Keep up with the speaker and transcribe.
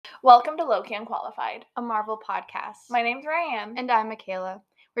Welcome to Low-Key Unqualified, a Marvel podcast. My name's Ryan. And I'm Michaela.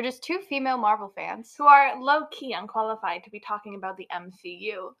 We're just two female Marvel fans who are low-key unqualified to be talking about the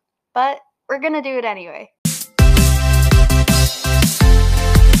MCU. But we're gonna do it anyway.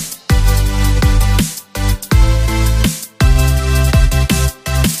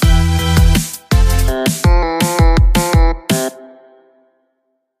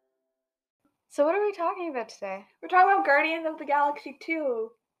 So what are we talking about today? We're talking about Guardians of the Galaxy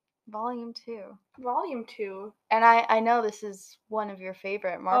 2. Volume 2. Volume 2. And I know this is one of your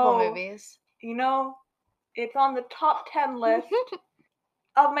favorite Marvel movies. You know, it's on the top 10 list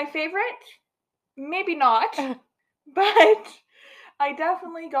of my favorites. Maybe not. But I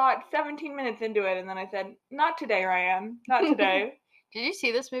definitely got 17 minutes into it and then I said, not today, Ryan. Not today. Did you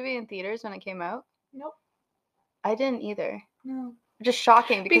see this movie in theaters when it came out? Nope. I didn't either. No. Just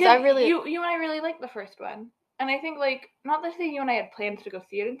shocking because I really... You and I really liked the first one. And I think, not that you and I had plans to go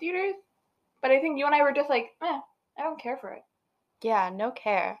see it in theaters, but I think you and I were just like, I don't care for it. Yeah, no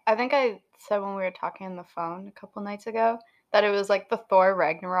care. I think I said when we were talking on the phone a couple nights ago that it was like the Thor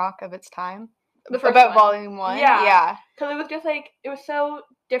Ragnarok of its time. About Volume 1. Yeah. Because it was just it was so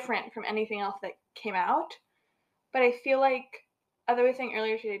different from anything else that came out. But I feel like, as I was saying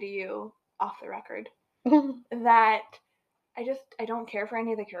earlier today to you, off the record, that I don't care for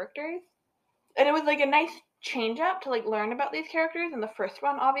any of the characters. And it was a nice change up to learn about these characters in the first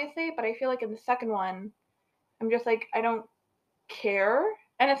one, obviously, but I feel like in the second one, I'm just I don't care.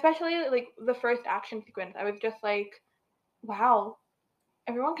 And especially the first action sequence, I was just wow,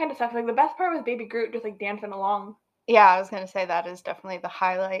 everyone kind of sucks. The best part was Baby Groot just dancing along. Yeah, I was gonna say that is definitely the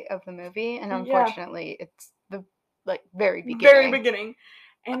highlight of the movie, and unfortunately, it's the very beginning. Very beginning,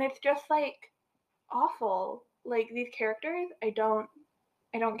 and it's just awful. These characters, I don't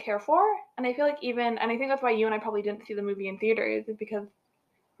care for, and I feel and I think that's why you and I probably didn't see the movie in theaters, is because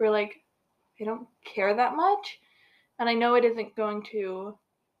we're I don't care that much, and I know it isn't going to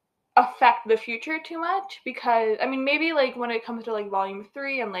affect the future too much, because I mean maybe when it comes to Volume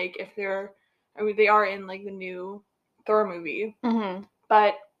 3 and if they are in the new Thor movie,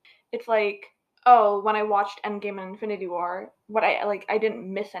 but it's when I watched Endgame and Infinity War, what I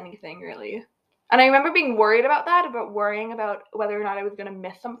didn't miss anything really. And I remember being worried about that, worrying about whether or not I was going to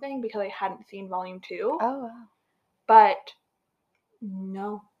miss something because I hadn't seen Volume 2. Oh, wow. But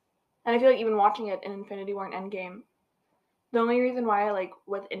no. And I feel even watching it in Infinity War and Endgame, the only reason why I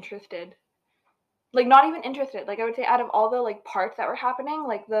was interested, not even interested, I would say out of all the parts that were happening,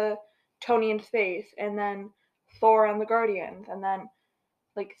 the Tony in space, and then Thor and the Guardians, and then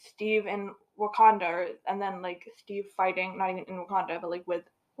Steve in Wakanda, and then Steve fighting, not even in Wakanda, but with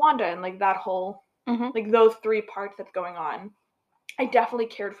Wanda, and that whole those three parts that's going on, I definitely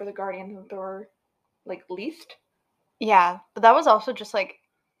cared for the Guardians and Thor least. Yeah, but that was also just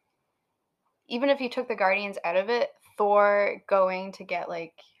even if you took the Guardians out of it, Thor going to get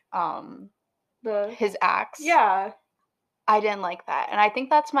his axe. Yeah. I didn't like that. And I think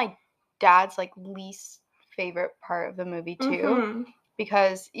that's my dad's least favorite part of the movie too.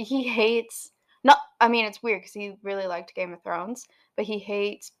 Because he hates it's weird because he really liked Game of Thrones, but he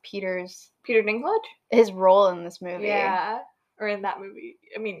hates Peter Dinklage? His role in this movie. Yeah. Or in that movie.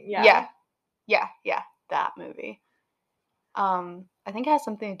 I mean, yeah. Yeah, that movie. I think it has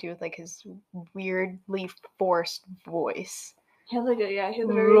something to do with his weirdly forced voice. He has he has a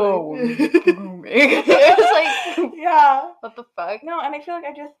very low. It was yeah. What the fuck? No, and I feel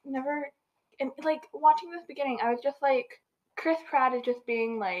I just never, and watching this beginning, I was just Chris Pratt is just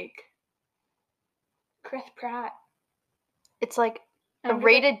being Chris Pratt. It's a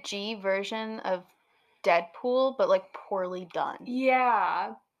rated G version of Deadpool, but poorly done.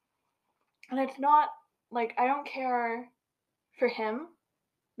 Yeah. And it's not I don't care for him,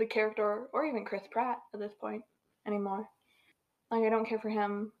 the character, or even Chris Pratt at this point anymore. I don't care for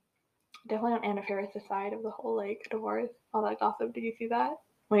him. Definitely on Anna Faris' side of the whole divorce, all that gossip. Did you see that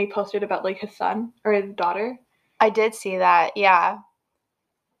when he posted about his son or his daughter? I did see that, yeah.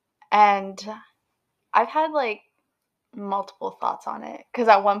 And I've had multiple thoughts on it, because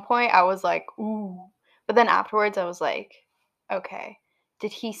at one point I was ooh, but then afterwards I was okay,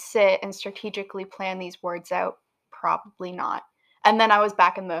 did he sit and strategically plan these words out? Probably not. And then I was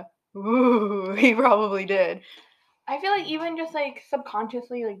back in the ooh, he probably did. I feel even just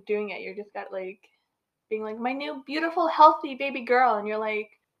subconsciously doing it, you're just got being my new beautiful healthy baby girl, and you're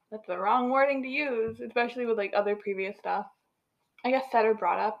that's the wrong wording to use, especially with other previous stuff. I guess said or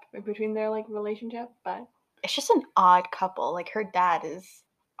brought up between their relationship, but it's just an odd couple. Her dad is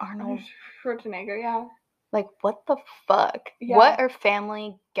Arnold Schwarzenegger, yeah. What the fuck? Yeah. What are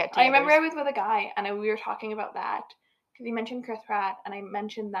family get-togethers? I remember I was with a guy and we were talking about that, because he mentioned Chris Pratt, and I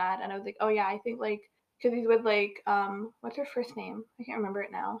mentioned that, and I was like, oh yeah, I think like because he's with like what's her first name? I can't remember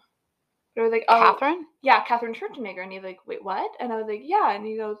it now. But I was like, oh Catherine? yeah, Catherine Schwarzenegger, and he's like, wait, what? And I was like, yeah, and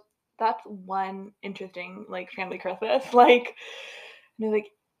he goes, that's one interesting like family Christmas, like, and I was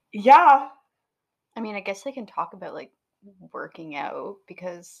like, yeah, I mean, I guess they can talk about like working out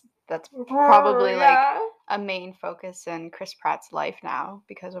because that's probably like yeah. a main focus in Chris Pratt's life now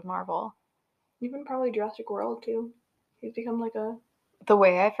because of Marvel. Even probably Jurassic World too. He's become like a The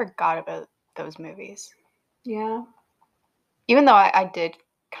way I forgot about those movies. yeah. Even though I did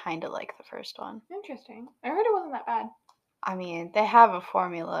kind of like the first one. Interesting. I heard it wasn't that bad. I mean, they have a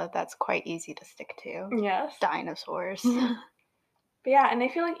formula that's quite easy to stick to. Yes. Dinosaurs. But yeah, and I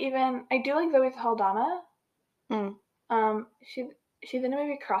feel like even I do like Zoe Saldana. Mm. She's in a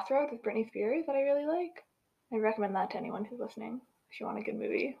movie Crossroads with Britney Spears that I really like. I recommend that to anyone who's listening. If you want a good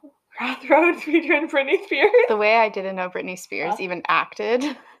movie. Crossroads featuring Britney Spears. The way I didn't know Britney Spears even acted.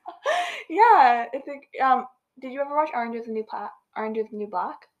 Yeah, it's like did you ever watch Orange is the New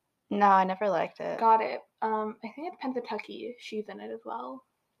Black? No, I never liked it. Got it. I think it's Pennsatucky. She's in it as well.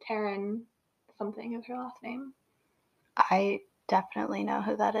 Taryn something is her last name. I definitely know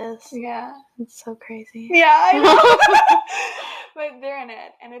who that is. Yeah. It's so crazy. Yeah, I know. But they're in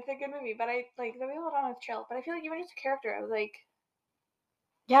it, and it's a good movie. But I like Zoe Saldana's chill. But I feel like even just a character, I was like,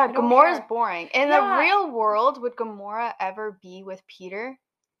 yeah, I don't Gamora's care. boring. In the real world, would Gamora ever be with Peter?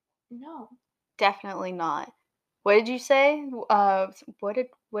 No. Definitely not. What did you say?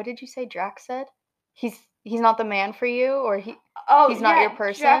 What did you say Drax said? He's not the man for you, or he's not your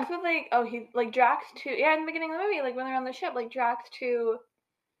person? Drax was like, he's like Drax to in the beginning of the movie, like when they're on the ship, like Drax to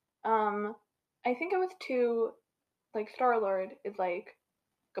I think it was to like Star-Lord is like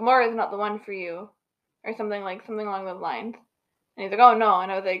Gamora is not the one for you or something along those lines. And he's like, oh no,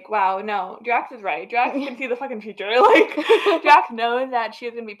 and I was like, wow, no, Drax is right. Drax can see the fucking future. Like Drax knows that she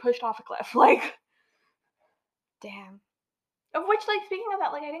is gonna be pushed off a cliff. Like damn. Of which, like, speaking of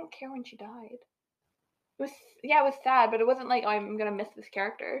that, like, I didn't care when she died. It was sad, but it wasn't like, oh, I'm gonna miss this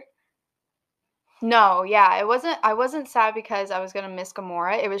character. No, yeah, I wasn't sad because I was gonna miss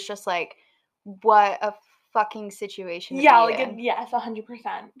Gamora. It was just like, what a fucking situation to be in. Yes, 100%.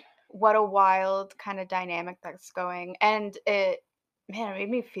 What a wild kind of dynamic that's going. And it made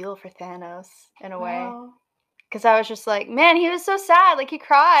me feel for Thanos in a way. Because I was just like, man, he was so sad. Like, he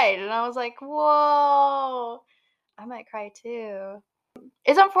cried. And I was like, whoa, I might cry too.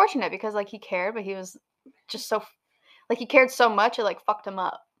 It's unfortunate because, like, he cared, but he was just so, like, he cared so much, it, like, fucked him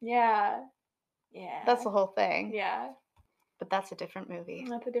up. Yeah. Yeah. That's the whole thing. Yeah. But that's a different movie.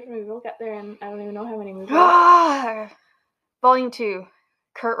 That's a different movie. We'll get there, and I don't even know how many movies. Volume 2.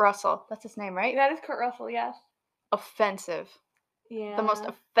 Kurt Russell. That's his name, right? That is Kurt Russell, yes. Offensive. Yeah. The most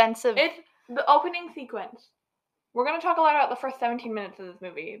offensive. It's the opening sequence. We're going to talk a lot about the first 17 minutes of this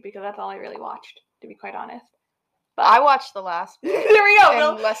movie because that's all I really watched, to be quite honest. But I watched the last bit. There we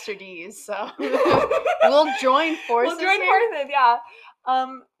go. And Lester D's, so we'll join forces. Yeah. But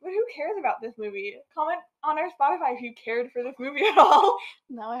who cares about this movie? Comment on our Spotify if you cared for this movie at all.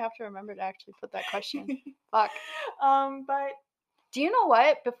 Now I have to remember to actually put that question. Fuck. But do you know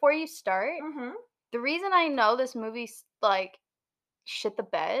what? Before you start, mm-hmm. The reason I know this movie's like shit the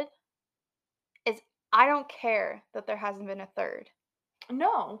bed is I don't care that there hasn't been a third.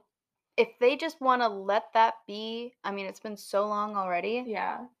 No. If they just want to let that be, I mean, it's been so long already.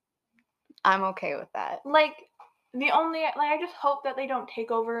 Yeah. I'm okay with that. Like, I just hope that they don't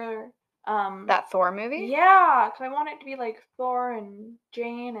take over that Thor movie? Yeah, because I want it to be like Thor and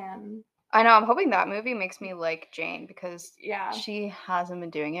Jane and... I know, I'm hoping that movie makes me like Jane because she hasn't been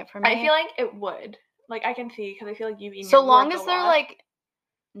doing it for me. I feel like it would. Like, I can see, because I feel like you've eaten so long as they're, like,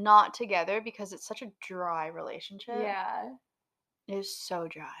 not together because it's such a dry relationship. Yeah. It is so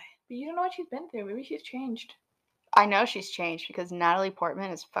dry. But you don't know what she's been through. Maybe she's changed. I know she's changed because Natalie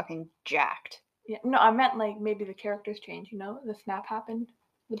Portman is fucking jacked. Yeah, no, I meant, like, maybe the characters changed, you know? The snap happened.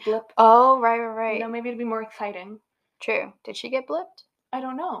 The blip. Oh, right. You know, maybe it'd be more exciting. True. Did she get blipped? I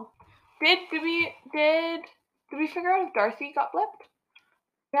don't know. Did we figure out if Darcy got blipped?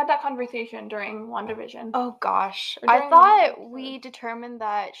 We had that conversation during WandaVision. Oh gosh. I thought we determined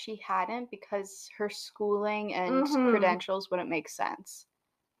that she hadn't because her schooling and credentials wouldn't make sense.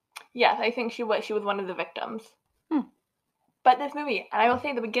 Yes, I think she was one of the victims. But this movie, and I will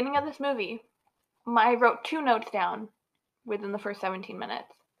say the beginning of this movie, I wrote 2 notes down within the first 17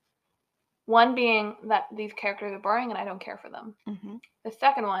 minutes. One being that these characters are boring and I don't care for them. Mm-hmm. The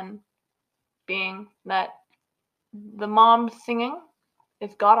second one being that the mom singing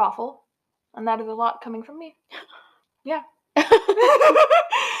is god awful, and that is a lot coming from me. Yeah.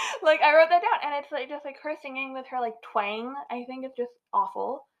 Like, I wrote that down, and it's, like, just, like, her singing with her, like, twang, I think it's just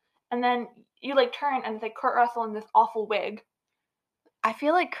awful. And then you, like, turn, and it's, like, Kurt Russell in this awful wig. I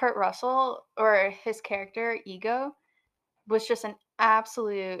feel like Kurt Russell, or his character, Ego, was just an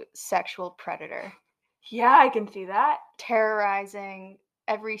absolute sexual predator, Yeah, I can see that. terrorizing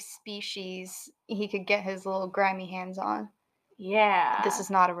every species he could get his little grimy hands on. Yeah. This is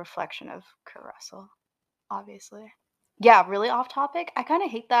not a reflection of Kurt Russell, obviously. Yeah, really off topic. I kind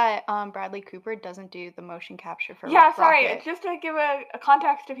of hate that Bradley Cooper doesn't do the motion capture for Yeah, sorry, Rocket. just to give a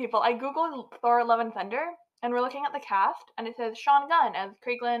context to people, I googled Thor: Love and Thunder, and we're looking at the cast, and it says Sean Gunn as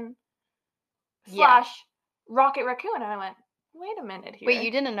Kraglin Yeah. / Rocket Raccoon, and I went, wait a minute here. Wait, you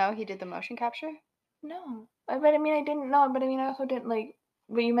didn't know he did the motion capture? No. But I mean, I didn't know, but I mean, I also didn't, like,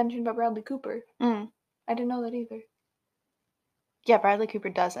 what you mentioned about Bradley Cooper. Mm. I didn't know that either. Yeah, Bradley Cooper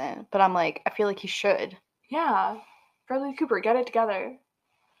doesn't, but I'm like, I feel like he should. Yeah. Bradley Cooper, get it together.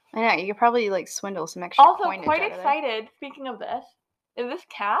 I know, you could probably like swindle some extra Also, coinage quite out of there. excited, speaking of this, is this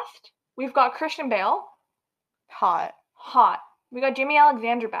cast, we've got Christian Bale. Hot. We got Jamie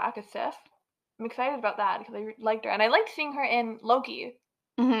Alexander back as Sif. I'm excited about that because I liked her. And I liked seeing her in Loki.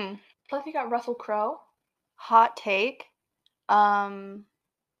 Mm-hmm. Plus, you got Russell Crowe. Hot take. Karen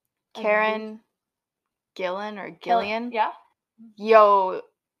Gillan or Gillian. Yeah. Yo,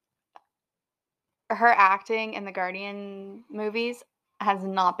 her acting in the Guardian movies has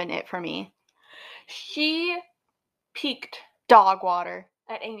not been it for me. She peaked Dog water.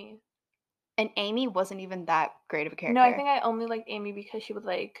 at Amy. And Amy wasn't even that great of a character. No, I think I only liked Amy because she was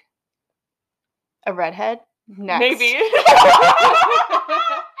like a redhead. Next. Maybe.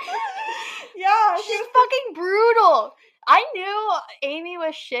 Yeah, she's fucking brutal. I knew Amy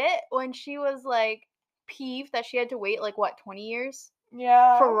was shit when she was like peeved that she had to wait like what 20 years.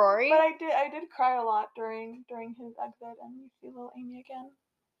 Yeah. For Rory. But I did cry a lot during his exit, and you see little Amy again.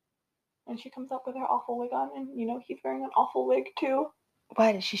 And she comes up with her awful wig on, and you know he's wearing an awful wig too.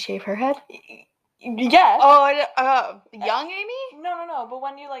 Why did she shave her head? Yes. Oh, young Amy? No. But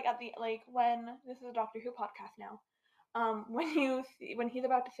when you when this is a Doctor Who podcast now, when he's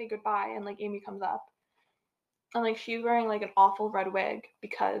about to say goodbye and like Amy comes up, and like she's wearing like an awful red wig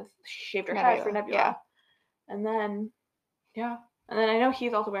because she shaved her head for Nebula. Yeah. And then I know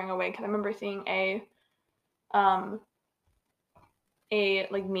he's also wearing a wig because I remember seeing a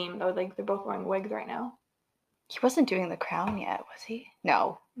like meme that was like they're both wearing wigs right now. He wasn't doing the crown yet, was he?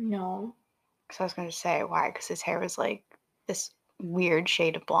 No. Because I was going to say, why? Because his hair was like this weird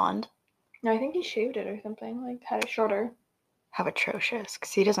shade of blonde. No, I think he shaved it or something, like had it shorter. How atrocious,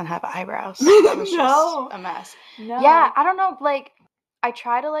 because he doesn't have eyebrows. That was just a mess. No. Yeah, I don't know, like, I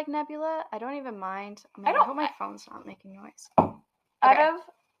try to like Nebula. I don't even mind. I hope my phone's not making noise. Okay.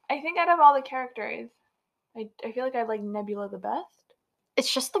 I think out of all the characters, I feel like I like Nebula the best.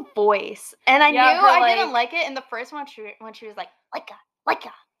 It's just the voice. And I knew I didn't like it in the first one when she was like,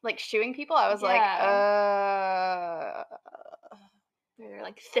 Leica, like shooing people. I was like, They're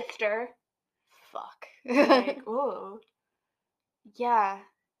like sister. Fuck. Like, ooh. Yeah.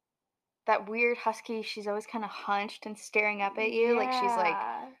 That weird husky, she's always kind of hunched and staring up at you. Like she's like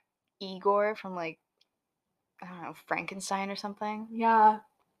Igor from like, I don't know, Frankenstein or something. Yeah.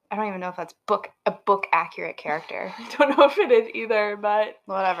 I don't even know if that's a book accurate character. I don't know if it is either, but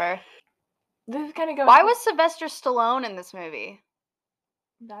whatever. This is kind of going. Why was Sylvester Stallone in this movie?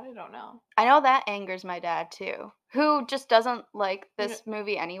 That I don't know. I know that angers my dad too, who just doesn't like this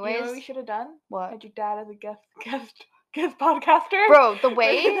movie anyways. You know what we should have done? What? Had your dad as a guest podcaster. Bro, the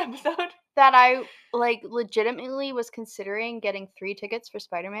way episode that I like legitimately was considering getting 3 tickets for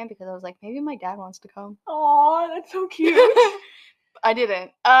Spider-Man because I was like, maybe my dad wants to come. Aw, that's so cute. I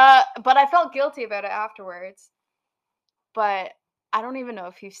didn't. But I felt guilty about it afterwards. But I don't even know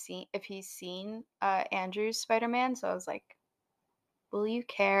if he's seen Andrew's Spider-Man, so I was like, will you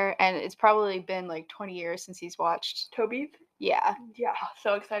care? And it's probably been like 20 years since he's watched Tobey's? Yeah. Yeah,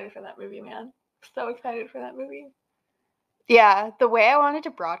 so excited for that movie, man. So excited for that movie. Yeah, the way I wanted to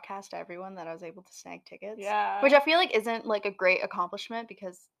broadcast to everyone that I was able to snag tickets. Yeah. Which I feel like isn't like a great accomplishment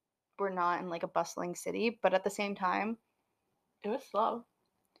because we're not in like a bustling city, but at the same time, it was slow.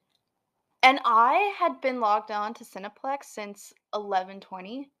 And I had been logged on to Cineplex since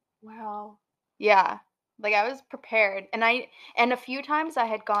 11:20. Wow. Yeah. Like I was prepared. And a few times I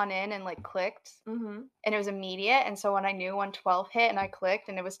had gone in and like clicked and it was immediate. And so when I knew 112 hit and I clicked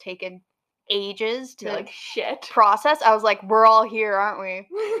and it was taken ages to like shit process, I was like, we're all here, aren't we?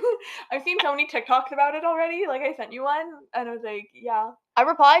 I've seen so many TikToks about it already. Like I sent you one and I was like, yeah. I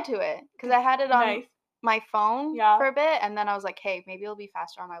replied to it because I had it on my phone Yeah. for a bit, and then I was like, hey, maybe it'll be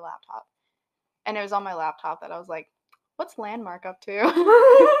faster on my laptop. And it was on my laptop that I was like, What's Landmark up to?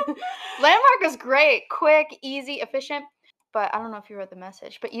 Landmark is great, quick, easy, efficient. But I don't know if you read the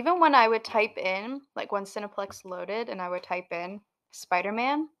message. But even when I would type in, like when Cineplex loaded and I would type in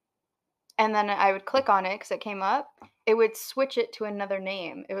Spider-Man, and then I would click on it because it came up, it would switch it to another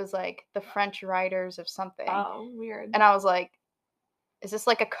name. It was like the French Writers of something. Oh, weird. And I was like, is this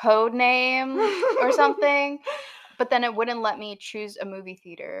like a code name or something? But then it wouldn't let me choose a movie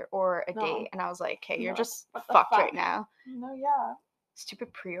theater or a No. date. And I was like, okay, you're No, just what the fucked fuck? right now. No, yeah.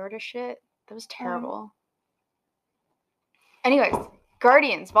 Stupid pre-order shit. That was terrible. Anyways,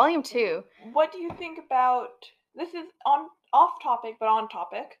 Guardians, Volume 2. What do you think about, this is off topic, but on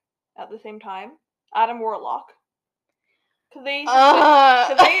topic at the same time, Adam Warlock. Because they,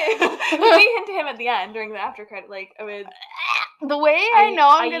 they hint to him at the end during the after credit, like, with the way I know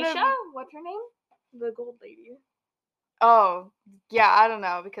I'm Aisha? gonna... What's her name? The gold lady. Oh, yeah, I don't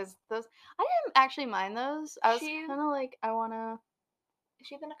know, because those... I didn't actually mind those. I was She's- kind of like, I wanna...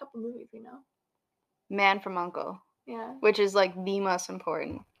 She's in a couple movies, we know. Man from U.N.C.L.E. Yeah. Which is, like, the most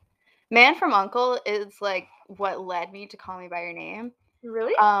important. Man from U.N.C.L.E. is, like, what led me to Call Me By Your Name.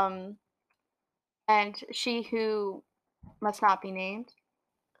 Really? And She Who Must Not Be Named.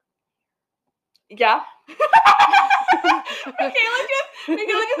 Yeah.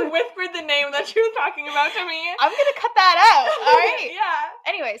 Michaela just whispered the name that she was talking about to me. I'm gonna cut that out, alright? Yeah.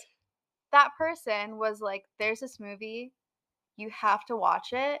 Anyways, that person was like, there's this movie, you have to watch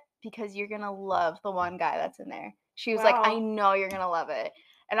it because you're gonna love the one guy that's in there. She was like, I Wow. know you're gonna love it.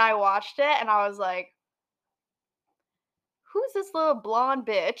 And I watched it and I was like, who's this little blonde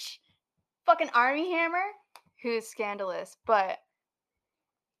bitch? Fucking Armie Hammer? Who's scandalous, but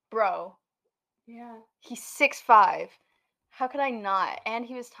bro, Yeah. he's 6'5". How could I not? And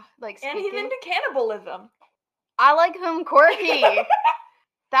he was like speaking. And he's into cannibalism. I like him quirky.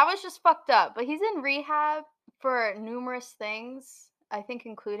 That was just fucked up. But he's in rehab for numerous things. I think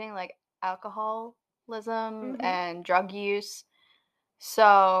including like alcoholism and drug use.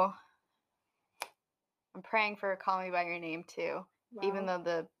 So I'm praying for Call Me By Your Name too. Wow. Even though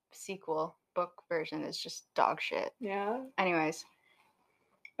the sequel book version is just dog shit. Yeah. Anyways.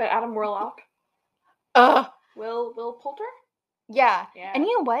 But Adam Warlock. Will Poulter? Yeah. Yeah. And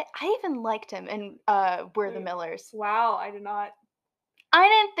you know what? I even liked him in We're the Millers. Wow, I did not. I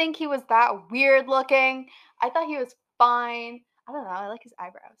didn't think he was that weird looking. I thought he was fine. I don't know. I like his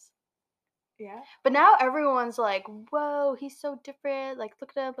eyebrows. Yeah. But now everyone's like, whoa, he's so different. Like,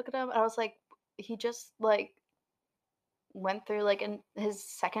 look at him, look at him. And I was like, he just, like, went through, like, his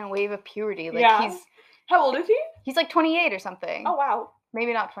second wave of puberty. Like, yeah. How old is he? He's, like, 28 or something. Oh, wow.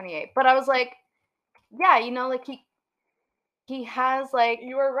 Maybe not 28. But I was like, yeah, you know, like, he has, like,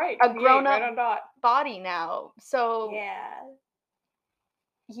 you were right. a grown-up right on dot. body now. So... yeah.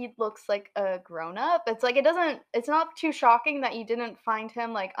 He looks like a grown-up. It's like it's not too shocking that you didn't find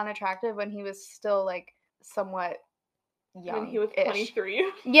him like unattractive when he was still like somewhat young. When he was 23.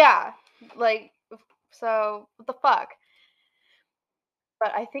 Yeah. Like, so what the fuck?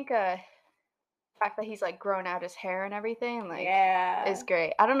 But I think the fact that he's like grown out his hair and everything like is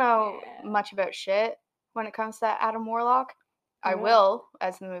great. I don't know much about shit when it comes to Adam Warlock. I will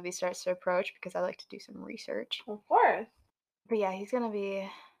as the movie starts to approach because I like to do some research. Of course. But yeah, he's gonna be...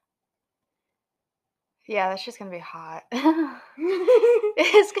 Yeah, that's just gonna be hot.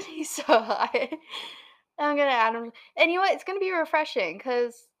 It's gonna be so hot. I'm gonna add him. And you know what? It's gonna be refreshing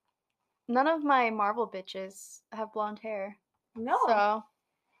because none of my Marvel bitches have blonde hair. No. So,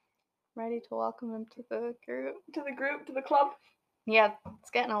 ready to welcome them to the group. To the club. Yeah,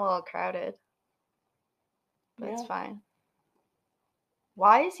 it's getting a little crowded. But it's Yeah. fine.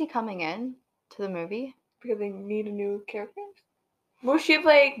 Why is he coming in to the movie? Because they need a new character? Well, she's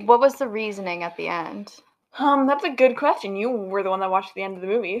like... What was the reasoning at the end? That's a good question. You were the one that watched the end of the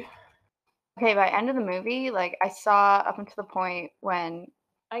movie. Okay, by end of the movie, like, I saw up until the point when...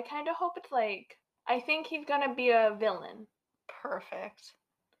 I kind of hope it's like... I think he's gonna be a villain. Perfect.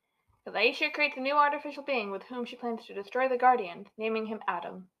 Because Aisha creates a new artificial being with whom she plans to destroy the Guardian, naming him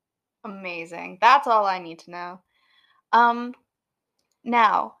Adam. Amazing. That's all I need to know.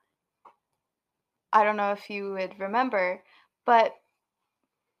 Now, I don't know if you would remember, but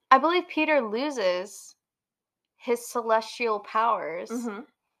I believe Peter loses his celestial powers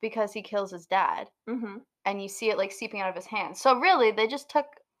because he kills his dad. And you see it like seeping out of his hands. So really, they just took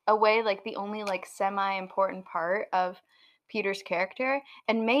away like the only like semi-important part of Peter's character.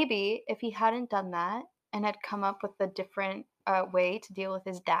 And maybe if he hadn't done that and had come up with a different way to deal with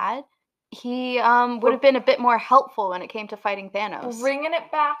his dad, he would have been a bit more helpful when it came to fighting Thanos. Bringing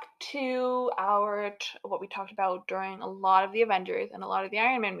it back to what we talked about during a lot of the Avengers and a lot of the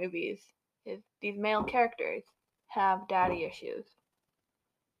Iron Man movies is these male characters have daddy issues.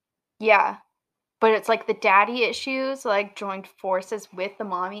 Yeah. But it's like the daddy issues like joined forces with the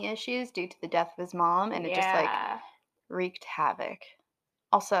mommy issues due to the death of his mom, and it just like wreaked havoc.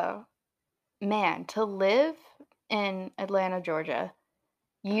 Also, man, to live in Atlanta, Georgia,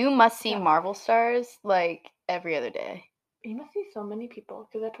 you must see Yeah. Marvel stars like every other day. You must see so many people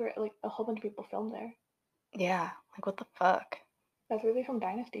because that's where like a whole bunch of people film there. Yeah, like what the fuck? That's where they from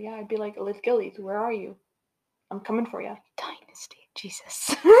Dynasty. Yeah, I'd be like, Liz Gillies, where are you? I'm coming for you. Dynasty,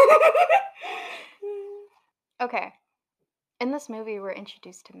 Jesus. Okay, in this movie, we're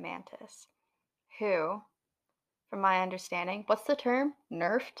introduced to Mantis, who, from my understanding, what's the term?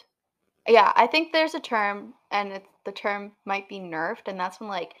 Nerfed? Yeah, I think there's a term, and the term might be nerfed, and that's when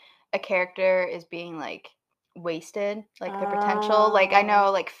like a character is being like wasted, like their potential. Like I know,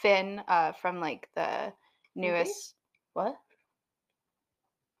 like Finn, from like the newest what?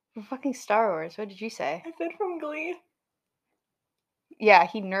 From fucking Star Wars. What did you say? I said from Glee. Yeah,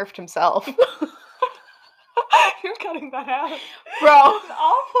 he nerfed himself. You're cutting that out, Bro. That's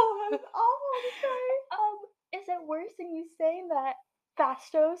awful. That's awful to say. Is it worse than you saying that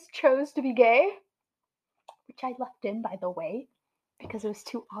Fastos chose to be gay? Which I left in, by the way, because it was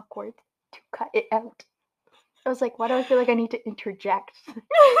too awkward to cut it out. I was like, why do I feel like I need to interject?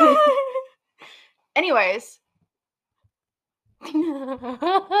 Anyways. He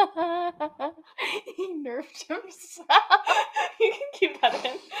nerfed himself. You can keep that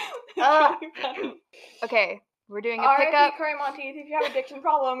in. It's really funny. Okay, we're doing a R.I.P. pickup. Cory Monteith, if you have addiction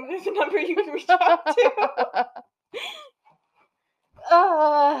problems, there's a number you can reach out to.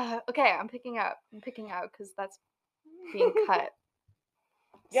 Okay, I'm picking out because that's being cut.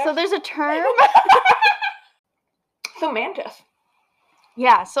 Yes. So there's a term. So Mantis.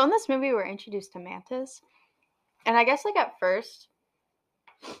 Yeah, so in this movie we're introduced to Mantis. And I guess like at first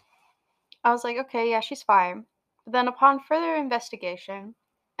I was like, okay, yeah, she's fine. But then upon further investigation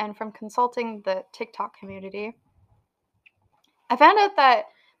and from consulting the TikTok community, I found out that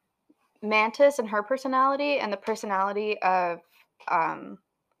Mantis and her personality and the personality of Are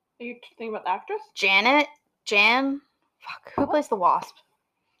you thinking about the actress? Who plays the Wasp?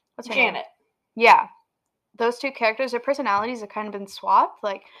 What's her name? Janet. Yeah. Those two characters, their personalities have kind of been swapped.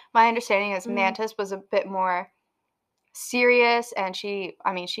 Like, my understanding is Mantis was a bit more serious, and she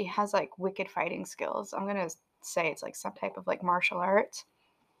has, like, wicked fighting skills. I'm gonna say it's, like, some type of, like, martial arts.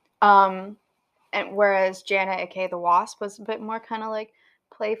 And whereas Janet, aka the Wasp, was a bit more kind of, like,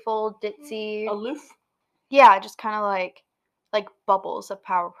 playful, ditzy. Aloof. Yeah, just kind of, like Bubbles of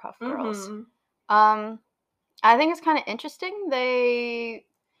Powerpuff Girls. Mm-hmm. I think it's kind of interesting. They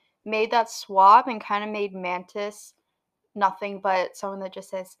made that swap and kind of made Mantis nothing but someone that just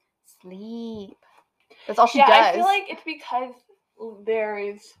says sleep. That's all she does. I feel like it's because there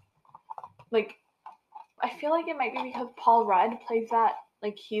is, like, I feel like it might be because Paul Rudd plays that,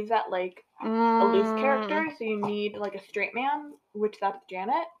 like, he's that, like, aloof character, so you need, like, a straight man, which that's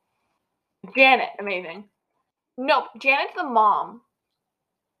Janet. Janet, amazing. Nope, Janet's the mom.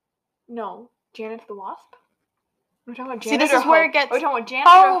 No, Janet's the Wasp. We're talking about Janet. See, this is where it gets. We're talking about Janet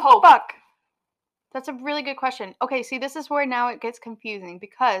or Hope. Fuck. That's a really good question. Okay, see, this is where now it gets confusing,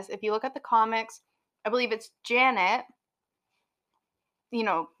 because if you look at the comics, I believe it's Janet, you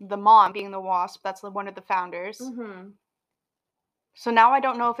know, the mom being the Wasp, that's one of the founders. Mm-hmm. So now I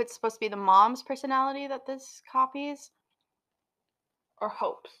don't know if it's supposed to be the mom's personality that this copies. Or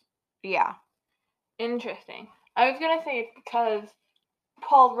Hope's. Yeah. Interesting. I was going to say it's because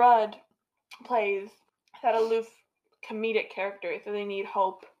Paul Rudd plays that aloof comedic character, so they need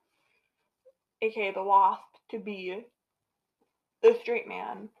Hope, aka the Wasp, to be the straight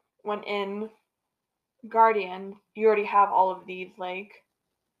man, when in Guardians you already have all of these, like,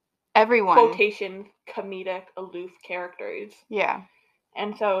 everyone quotation comedic aloof characters. Yeah.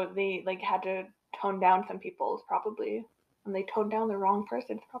 And so they, like, had to tone down some people's, probably, and they toned down the wrong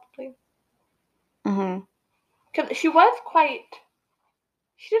person's, probably. Mm-hmm. Because she did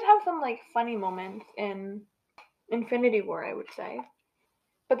have some, like, funny moments in Infinity War, I would say.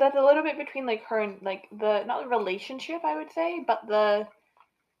 But that's a little bit between, like, her and, like, not the relationship, I would say, but the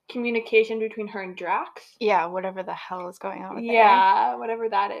communication between her and Drax. Yeah, whatever the hell is going on with that. Yeah, whatever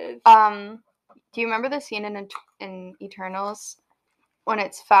that is. Do you remember the scene in Eternals when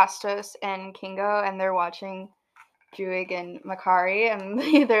it's Fastos and Kingo and they're watching Druig and Makari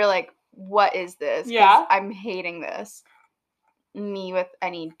and they're like, what is this? Yeah. I'm hating this. Me with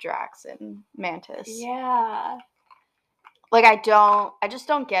any Drax and Mantis. Yeah. Like, I just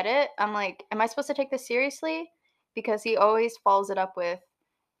don't get it. I'm like, am I supposed to take this seriously? Because he always follows it up with,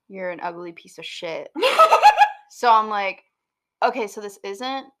 you're an ugly piece of shit. So I'm like, okay, so this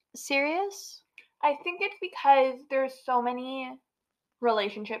isn't serious? I think it's because there's so many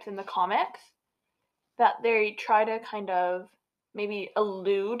relationships in the comics that they try to kind of maybe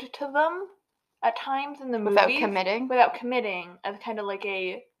allude to them at times in the Without movies committing? without committing as kind of like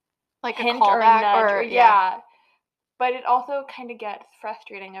a Like a hint or a callback nudge or yeah. But it also kind of gets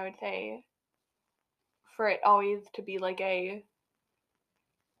frustrating, I would say, for it always to be like a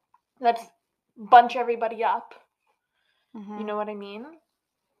let's bunch everybody up. Mhm. You know what I mean?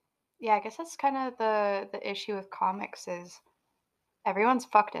 Yeah, I guess that's kind of the issue with comics is everyone's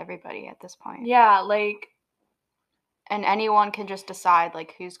fucked everybody at this point. Yeah, like And anyone can just decide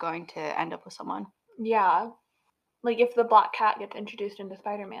like who's going to end up with someone. yeah. Like if the Black Cat gets introduced into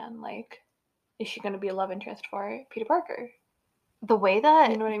Spider-Man, like is she going to be a love interest for Peter Parker? The way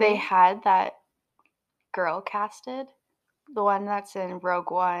that You know what I they mean? had that girl casted, the one that's in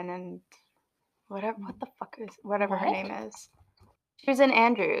Rogue One and whatever her What? name is. She was in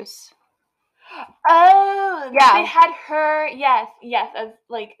Andrews. Oh, Yeah. they had her. Yes, as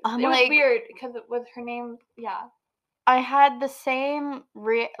like I'm it was like- weird because it was her name. Yeah, I had the same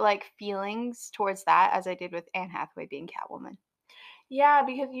feelings towards that as I did with Anne Hathaway being Catwoman. yeah,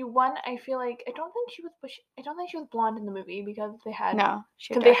 because I feel like I don't think she was. I don't think she was blonde in the movie because they had. No,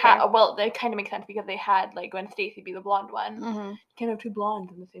 she Because had they dark hair. had. Well, that kind of makes sense because they had like Gwen Stacy be the blonde one. Mhm. You can't have two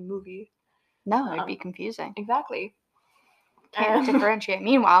blondes in the same movie. No, it'd be confusing. Exactly. Can't differentiate.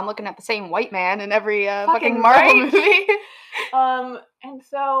 Meanwhile, I'm looking at the same white man in every fucking Fucking Marvel right. movie. And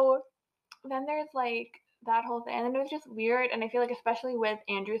so then there's like that whole thing, and then it was just weird. And I feel like especially with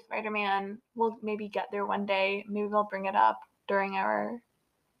Andrew Spider-Man, we'll maybe get there one day. Maybe they'll bring it up during our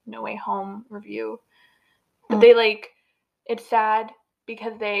No Way Home review. But they like it's sad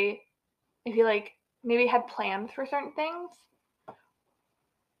because I feel like maybe had plans for certain things,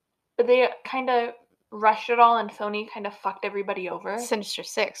 but they kind of rushed it all, and Sony kind of fucked everybody over. Sinister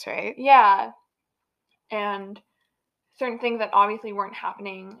Six, right? Yeah, and certain things that obviously weren't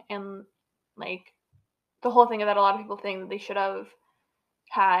happening, and like the whole thing that a lot of people think that they should have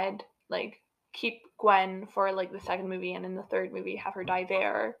had like keep Gwen for like the second movie, and in the third movie have her die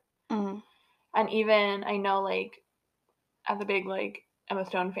there. Mm-hmm. And even I know like as a big like Emma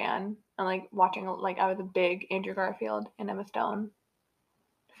Stone fan and like watching like I was a big Andrew Garfield and Emma Stone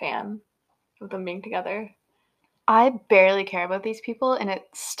fan of them being together. I barely care about these people and it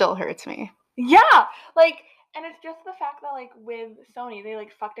still hurts me. Yeah, like, and it's just the fact that like with Sony they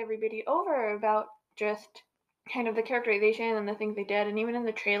like fucked everybody over about just kind of the characterization and the things they did. And even in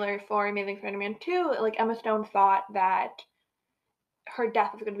the trailer for Amazing Spider-Man 2, like Emma Stone thought that her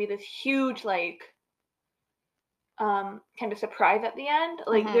death was going to be this huge like kind of surprise at the end.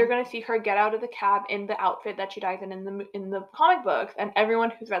 Like they're going to see her get out of the cab in the outfit that she dies in the comic books, and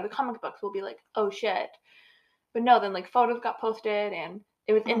everyone who's read the comic books will be like, "Oh shit!" But no, then like photos got posted, and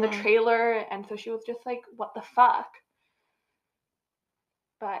it was in the trailer, and so she was just like, "What the fuck?"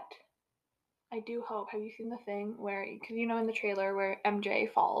 But I do hope. Have you seen the thing where, because you know in the trailer where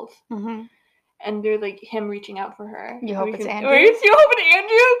MJ falls, and they're like him reaching out for her. You hope it's Andrew? You hope it's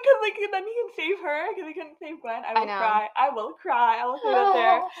Andrew? Because like then he can save her. Because he couldn't save Gwen. I will cry. I will cry. I will say that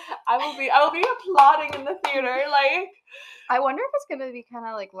there. I will be applauding in the theater. Like I wonder if it's gonna be kind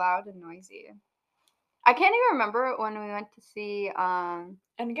of like loud and noisy. I can't even remember when we went to see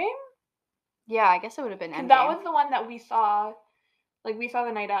Endgame. Yeah, I guess it would have been Endgame. That was the one that we saw. Like we saw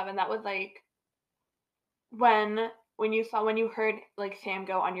the night of, and that was like when you heard like Sam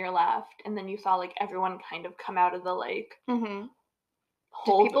go on your left, and then you saw like everyone kind of come out of the like. Did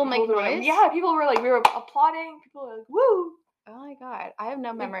people make noise? Yeah, people were like, we were applauding. People were like, woo! Oh my god, I have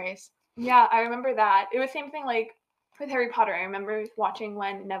no memories. Yeah, I remember that. It was the same thing like with Harry Potter. I remember watching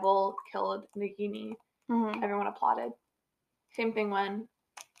when Neville killed Nagini. Everyone applauded. Same thing when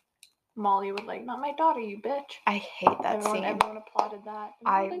Molly was like, "Not my daughter, you bitch." I hate that scene. Everyone applauded that.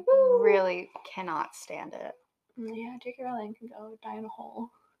 I like, really cannot stand it. Yeah, J.K. Rowling can go die in a hole.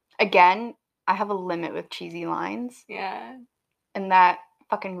 Again, I have a limit with cheesy lines. Yeah. And that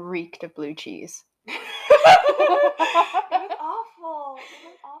fucking reeked of blue cheese. It was awful. It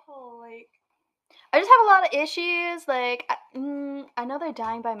was awful. Like, I just have a lot of issues. Like, I know they're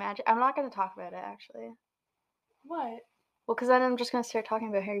dying by magic. I'm not going to talk about it, actually. What? Well, because then I'm just going to start talking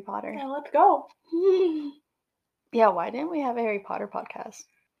about Harry Potter. Yeah, let's go. Yeah, why didn't we have a Harry Potter podcast?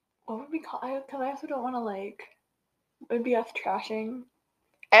 What would we call it? Because I also don't want to, like, it would be us trashing.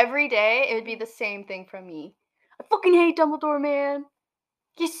 Every day, it would be the same thing from me. I fucking hate Dumbledore, man.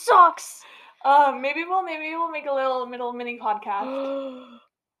 He sucks. Maybe we'll make a little mini podcast.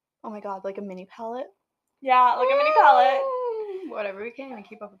 Oh my god, like a mini palette? Yeah, like a mini palette. Whatever, we can't even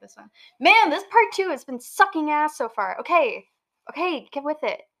keep up with this one. Man, this part 2 has been sucking ass so far. Okay, get with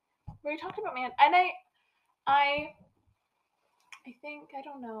it. We talked about man, and I think I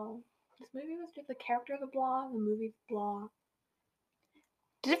don't know. This movie was just the character of the blah, the movie's blah.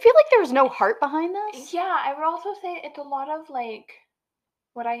 Did it feel like there was no heart behind this? Yeah, I would also say it's a lot of like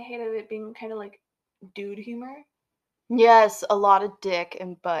what I hated it being kind of like dude humor. Yes, a lot of dick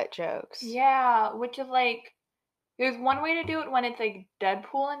and butt jokes. Yeah, which is like there's one way to do it when it's like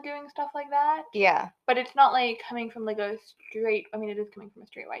Deadpool and doing stuff like that, Yeah. but it's not like coming from like a straight. I mean, it is coming from a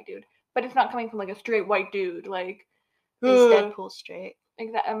straight white dude, but it's not coming from like a straight white dude. Like Is ugh. Deadpool straight?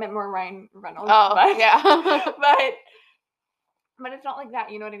 I meant more Ryan Reynolds. Oh, but, yeah. but it's not like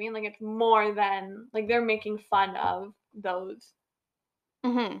that. You know what I mean? Like it's more than like they're making fun of those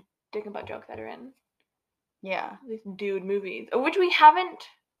Mm-hmm. dick and butt jokes that are in Yeah. these dude movies, which we haven't.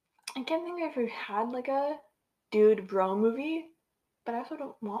 I can't think if we've had like a dude bro movie, but I also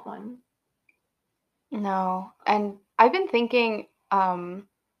don't want one. No. And I've been thinking, when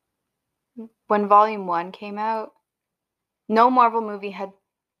Volume 1 came out, no Marvel movie had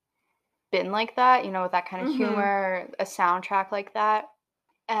been like that, with that kind of humor, a soundtrack like that.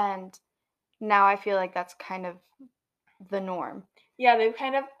 And now I feel like that's kind of the norm. Yeah, they've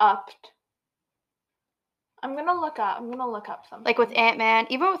kind of upped. I'm gonna look up something. Like with Ant-Man,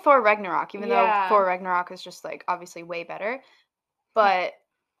 even with Thor Ragnarok, even though Yeah. Thor Ragnarok is just like obviously way better, but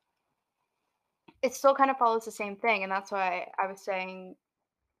it still kind of follows the same thing. And that's why I was saying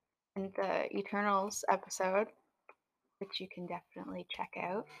in the Eternals episode, which you can definitely check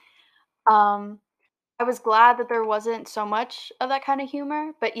out, I was glad that there wasn't so much of that kind of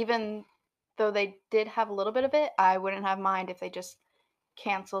humor, but even though they did have a little bit of it, I wouldn't have mind if they just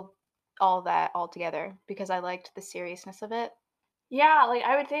canceled all that altogether because I liked the seriousness of it. Yeah, like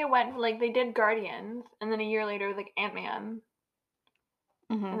I would say it went like they did Guardians, and then a year later it was like Ant-Man,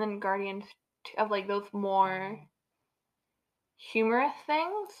 Mm-hmm. and then Guardians of like those more humorous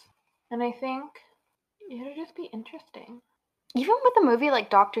things, and I think it'll just be interesting. Even with a movie like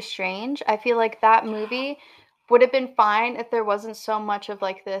Doctor Strange, I feel like that movie would have been fine if there wasn't so much of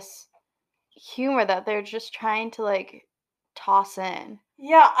like this humor that they're just trying to like toss in.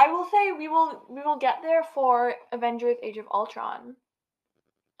 Yeah, I will say we will get there for Avengers Age of Ultron.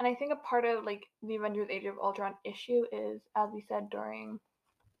 And I think a part of like the Avengers Age of Ultron issue is, as we said during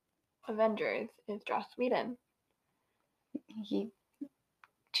Avengers, is Joss Whedon. He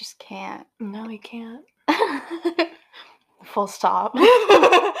just can't. No, he can't. Full stop.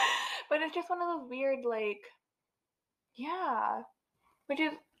 But it's just one of those weird like yeah. Which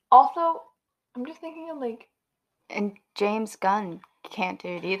is also I'm just thinking of like And James Gunn can't do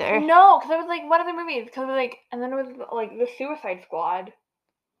it either. no, because it was like one of the movies. Because it was like, and then it was like the Suicide Squad.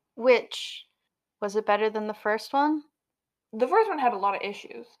 Which was it better than the first one? The first one had a lot of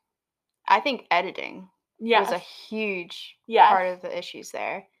issues. I think editing was a huge part of the issues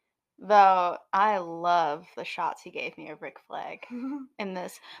there. Though I love the shots he gave me of Rick Flag in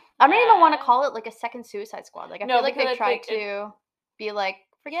this. I don't even want to call it like a second Suicide Squad. Like I feel like they tried to be like,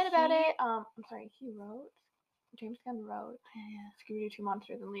 forget about it. I'm sorry, James Gunn wrote Scooby-Doo 2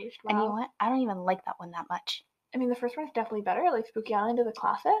 Monsters Unleashed. Wow. And you know what? I don't even like that one that much. I mean, the first one's definitely better. Like Spooky Island is a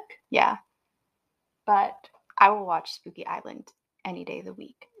classic. Yeah. But I will watch Spooky Island any day of the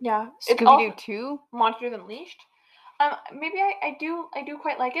week. Yeah. Scooby-Doo 2? Monsters Unleashed. Maybe I do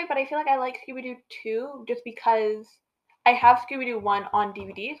quite like it, but I feel like I like Scooby-Doo 2 just because I have Scooby-Doo 1 on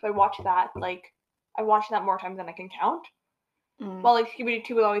DVD, so I watch that more times than I can count. Well, like Scooby-Doo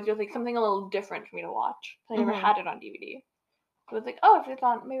 2 was always just like something a little different for me to watch. I never had it on DVD. So it's like, oh, if it's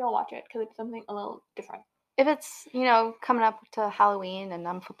on, maybe I'll watch it because it's something a little different. If it's, coming up to Halloween and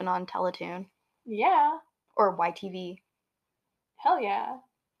I'm flipping on Teletoon. Yeah. Or YTV. Hell yeah.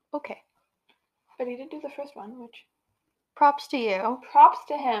 Okay. But he did do the first one, which... Props to you. Props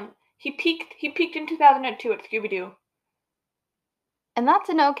to him. He peaked in 2002 at Scooby-Doo. And that's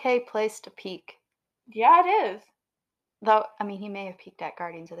an okay place to peak. Yeah, it is. Though, I mean, he may have peaked at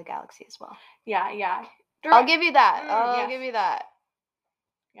Guardians of the Galaxy as well. Yeah. I'll give you that. I'll give you that.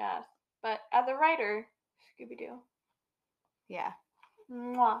 Yes. But as a writer, Scooby-Doo. Yeah.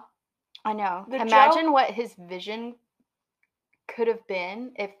 Mwah. I know. Imagine what his vision could have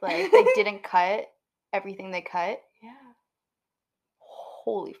been if, like, they didn't cut everything they cut. Yeah.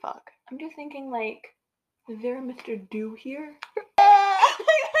 Holy fuck. I'm just thinking, like, is there a Mr. Do here?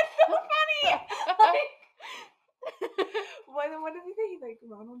 That's so funny! What does he say? He's like,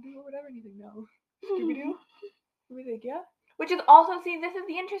 Ronald Do or whatever? And he's like, no. Scooby-Doo? He's like, yeah. Which is also, see, this is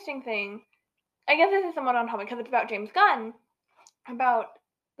the interesting thing. I guess this is somewhat on topic because it's about James Gunn. About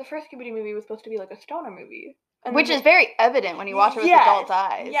the first Scooby-Doo movie was supposed to be like a stoner movie. Which is very evident when you watch it with adult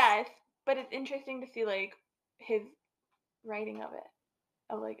eyes. Yes, but it's interesting to see, like, his writing of it.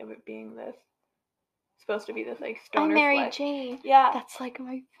 of it being this supposed to be this like I'm stoner Mary flick. Jane. Yeah. That's like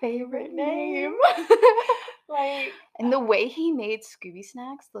my favorite name. Like, And the way he made Scooby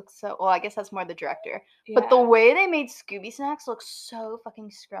Snacks looks so, well, I guess that's more the director. yeah, But the way they made Scooby Snacks looks so fucking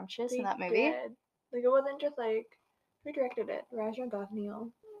scrumptious in that movie. did. Like, it wasn't just like, who directed it? Raja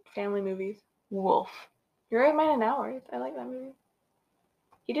Gosnell. Family movies. Wolf. You're right, Mine and Ours. I like that movie.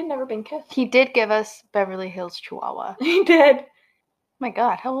 He did Never Been Kissed. He did give us Beverly Hills Chihuahua. He did. My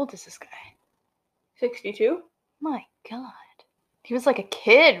God, how old is this guy? 62? My God. He was like a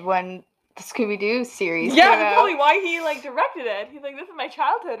kid when the Scooby-Doo series Yeah, came that's out. probably why he like directed it. He's like, this is my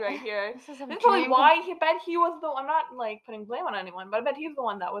childhood right here. This is a This is probably dream. why he bet he was the. I'm not like putting blame on anyone, but I bet he's the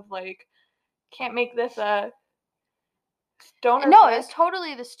one that was like, can't make this a stoner. No, flick. it's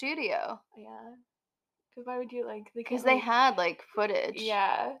totally the studio. Yeah. Because why would you like? Because they had like footage.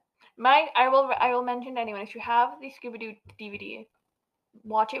 Yeah. I will mention to anyone, if you have the Scooby-Doo DVD,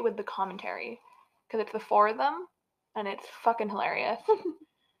 watch it with the commentary, because it's the four of them, and it's fucking hilarious.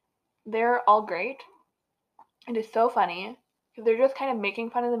 They're all great. It is so funny because they're just kind of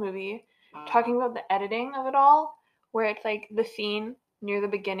making fun of the movie, talking about the editing of it all, where it's like the scene near the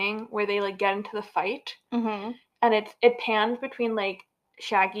beginning where they like get into the fight, Mm-hmm. and it pans between like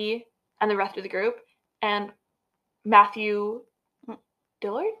Shaggy and the rest of the group and Matthew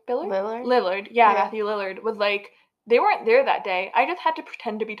Lillard. Yeah, Matthew Lillard was like, they weren't there that day. I just had to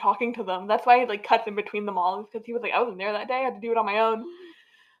pretend to be talking to them. That's why he like cuts in between them all, because he was like, I wasn't there that day. I had to do it on my own.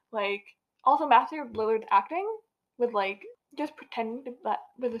 Like, also Matthew Lillard's acting with like just pretending to, that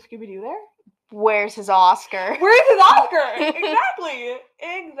was a Scooby-Doo there. Where's his Oscar? Where's his Oscar?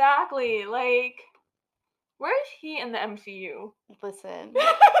 Exactly. Like, where is he in the MCU? Listen,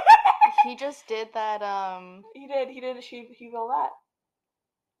 he just did that. He did. He's all that.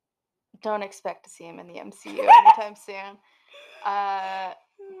 Don't expect to see him in the MCU anytime soon.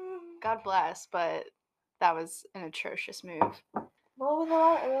 God bless, but that was an atrocious move. Well, it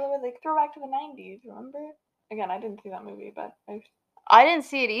was like throwback to the 90s, remember? Again, I didn't see that movie, but I didn't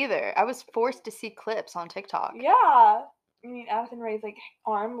see it either. I was forced to see clips on TikTok. Yeah. I mean, Addison Rae's like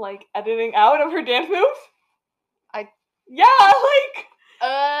arm like editing out of her dance moves. Yeah, like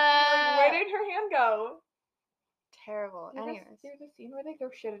where did her hand go? Terrible. Anyways, there's a scene where they throw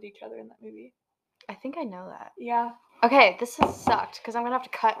shit at each other in that movie. I think I know that. Yeah. Okay, this has sucked because I'm gonna have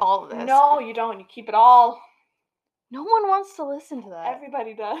to cut all of this. No, you don't. You keep it all. No one wants to listen to that.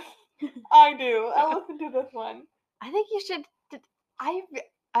 Everybody does. I do. I'll listen to this one. I think you should.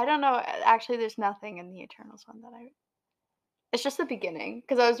 I don't know. Actually, there's nothing in the Eternals one that I. It's just the beginning,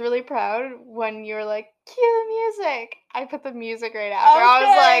 because I was really proud when you were like, cue the music. I put the music right after. Okay. I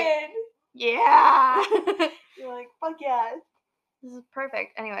was like, yeah. You're like, fuck yes. This is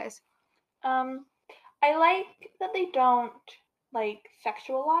perfect. Anyways. I like that they don't like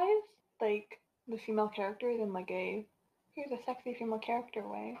sexualize like the female characters in like here's a sexy female character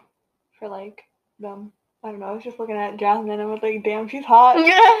way for like them. I don't know. I was just looking at Jasmine and was like, damn, she's hot.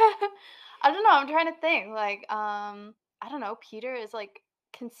 I don't know. I'm trying to think. Like, I don't know. Peter is like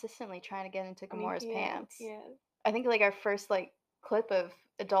consistently trying to get into Gamora's pants. Yeah. I think like our first like clip of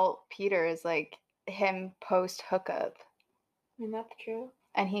adult Peter is like him post hookup. I mean, that's true.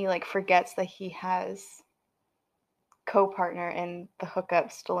 And he like forgets that he has co-partner in the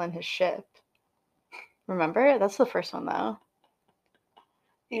hookup still in his ship. Remember? That's the first one though.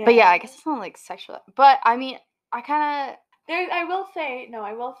 Yeah. But yeah, I guess it's not like sexual. But I mean, I will say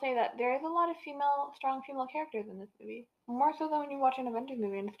that there is a lot of strong female characters in this movie. More so than when you watch an Avengers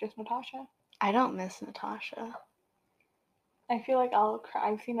movie and it's just Natasha. I don't miss Natasha. I feel like I'll cry.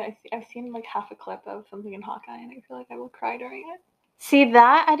 I've seen like half a clip of something in Hawkeye, and I feel like I will cry during it. See,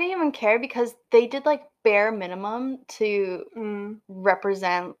 that I didn't even care because they did like bare minimum to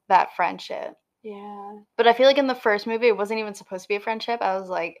represent that friendship. Yeah. But I feel like in the first movie, it wasn't even supposed to be a friendship. I was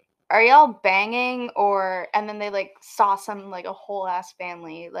like, are y'all banging or? And then they like saw some like a whole ass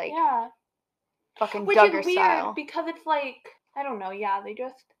family like fucking Which Duggar is weird style. Because it's like, I don't know. Yeah, they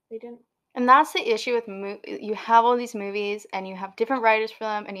didn't. And that's the issue with you have all these movies and you have different writers for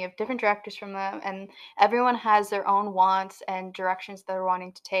them and you have different directors from them and everyone has their own wants and directions they're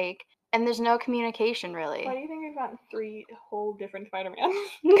wanting to take and there's no communication really. Why do you think we've gotten 3 whole different Spider-Mans?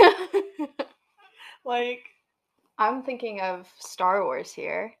 Like, I'm thinking of Star Wars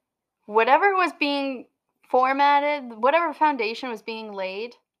here. Whatever was being formatted, whatever foundation was being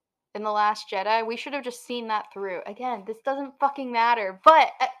laid in The Last Jedi, we should have just seen that through. Again, this doesn't fucking matter,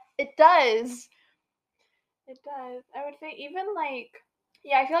 but it does. It does. I would say even like,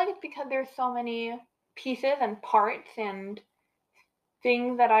 yeah, I feel like it's because there's so many pieces and parts and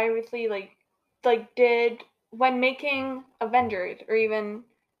things that I obviously like did when making Avengers, or even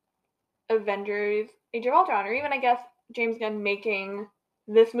Avengers Age of Ultron, or even, I guess, James Gunn making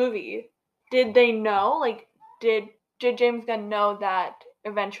this movie, did they know? Like, did James Gunn know that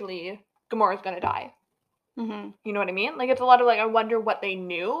eventually Gamora's gonna die? Mm-hmm. You know what I mean? Like, it's a lot of, like, I wonder what they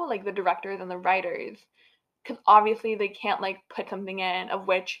knew, like, the directors and the writers. Because obviously they can't, like, put something in of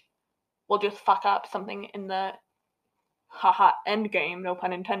which will just fuck up something in the haha end game, no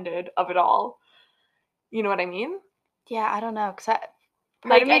pun intended, of it all. You know what I mean? Yeah, I don't know, because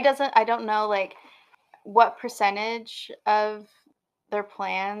Like, I don't know, like, what percentage of their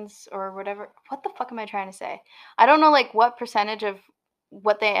plans or whatever. What the fuck am I trying to say? I don't know, like, what percentage of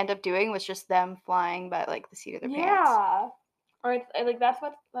what they end up doing was just them flying by, like, the seat of their pants. yeah. Or it's like that's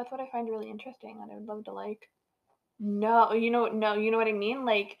what I find really interesting, and I would love to like no, you know what I mean?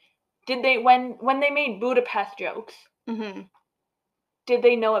 Like, did they when they made Budapest jokes, Mm-hmm. did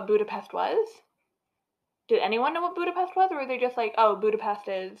they know what Budapest was? Did anyone know what Budapest was, or were they just like, oh, Budapest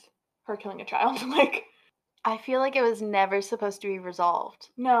is her killing a child? Like, I feel like it was never supposed to be resolved.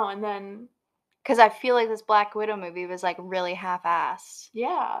 no, and then Because I feel like this Black Widow movie was, like, really half-assed.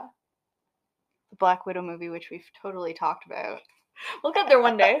 yeah, The Black Widow movie, which we've totally talked about. we'll get there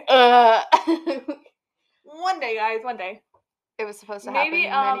one day. One day, guys, one day. It was supposed to Maybe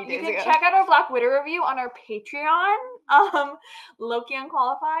happen many you days can ago. check out our Black Widow review on our Patreon. Loki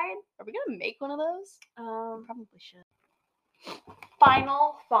Unqualified. Are we gonna make one of those? We Um, probably should.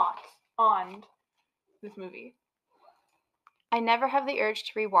 final thoughts on this movie. I never have the urge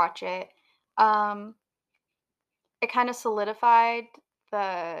to rewatch it. It kind of solidified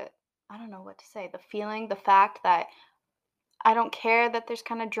I don't know what to say, the feeling, the fact that I don't care that there's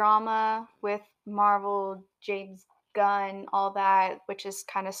kind of drama with Marvel, James Gunn, all that, which is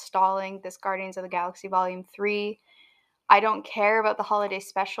kind of stalling this Guardians of the Galaxy Volume 3. I don't care about the holiday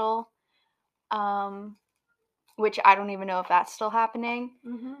special, which I don't even know if that's still happening.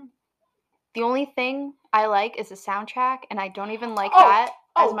 Mm-hmm. The only thing I like is the soundtrack, and I don't even like Oh, that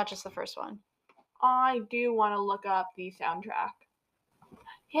as oh. much as the first one. I do want to look up the soundtrack.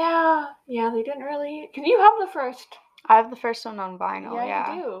 Yeah, they didn't really. Cause you have the first. I have the first one on vinyl.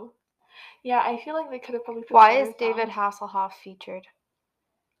 Yeah, you do. Yeah, I feel like they could have probably. Put Why better is David songs. Hasselhoff featured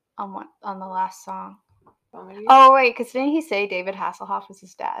on the last song? Oh, maybe? Oh wait, because didn't he say David Hasselhoff was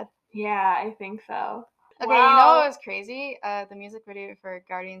his dad? Yeah, I think so. Okay, wow. You know what was crazy? The music video for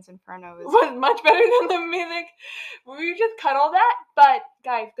Guardians Inferno was much better than the music. We just cut all that. But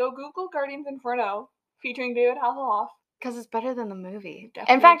guys, go Google Guardians Inferno featuring David Hasselhoff. Because it's better than the movie.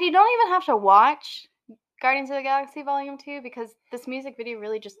 Definitely. In fact, you don't even have to watch Guardians of the Galaxy Volume 2 because this music video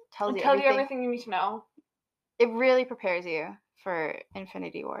really just tells you everything you need to know. It really prepares you for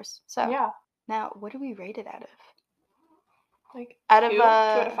Infinity Wars. So yeah. Now, what do we rate it out of? Like out 2 of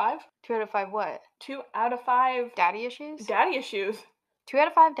out of 5. 2 out of 5 what? 2 out of 5 daddy issues. 2 out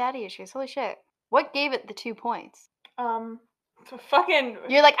of 5 daddy issues. Holy shit! What gave it the 2 points? Fucking.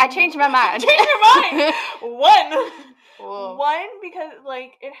 You're like, I changed my mind. Change your mind. 1. Whoa. 1 because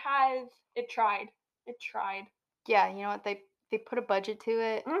like it tried. Yeah, you know what? They put a budget to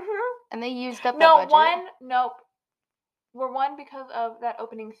it. Mm-hmm. And they used up that budget. Nope. We're 1 because of that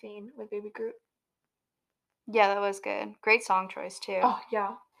opening scene with Baby Groot. Yeah, that was good. Great song choice too. Oh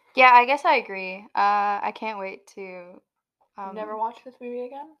yeah. Yeah, I guess I agree. I can't wait to never watch this movie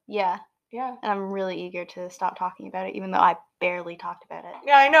again. Yeah. Yeah. And I'm really eager to stop talking about it, even though I barely talked about it.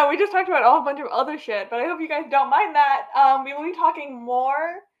 Yeah, I know. We just talked about a whole bunch of other shit, but I hope you guys don't mind that. We will be talking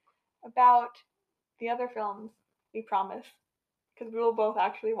more about the other films, we promise, because we will both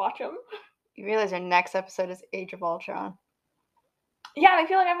actually watch them. You realize our next episode is Age of Ultron. Yeah, and I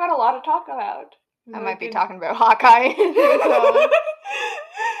feel like I've got a lot to talk about. I might be talking about Hawkeye.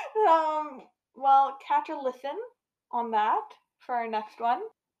 Well, catch a listen on that for our next one.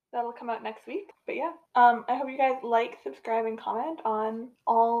 That'll come out next week. But yeah, I hope you guys like, subscribe, and comment on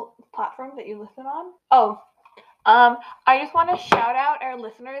all platforms that you listen on. Oh, I just want to shout out our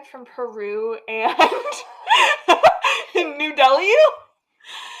listeners from Peru and New Delhi.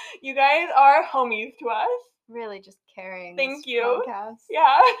 You guys are homies to us. Really just carrying Thank this you. podcast.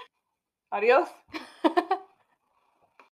 Yeah. Adios.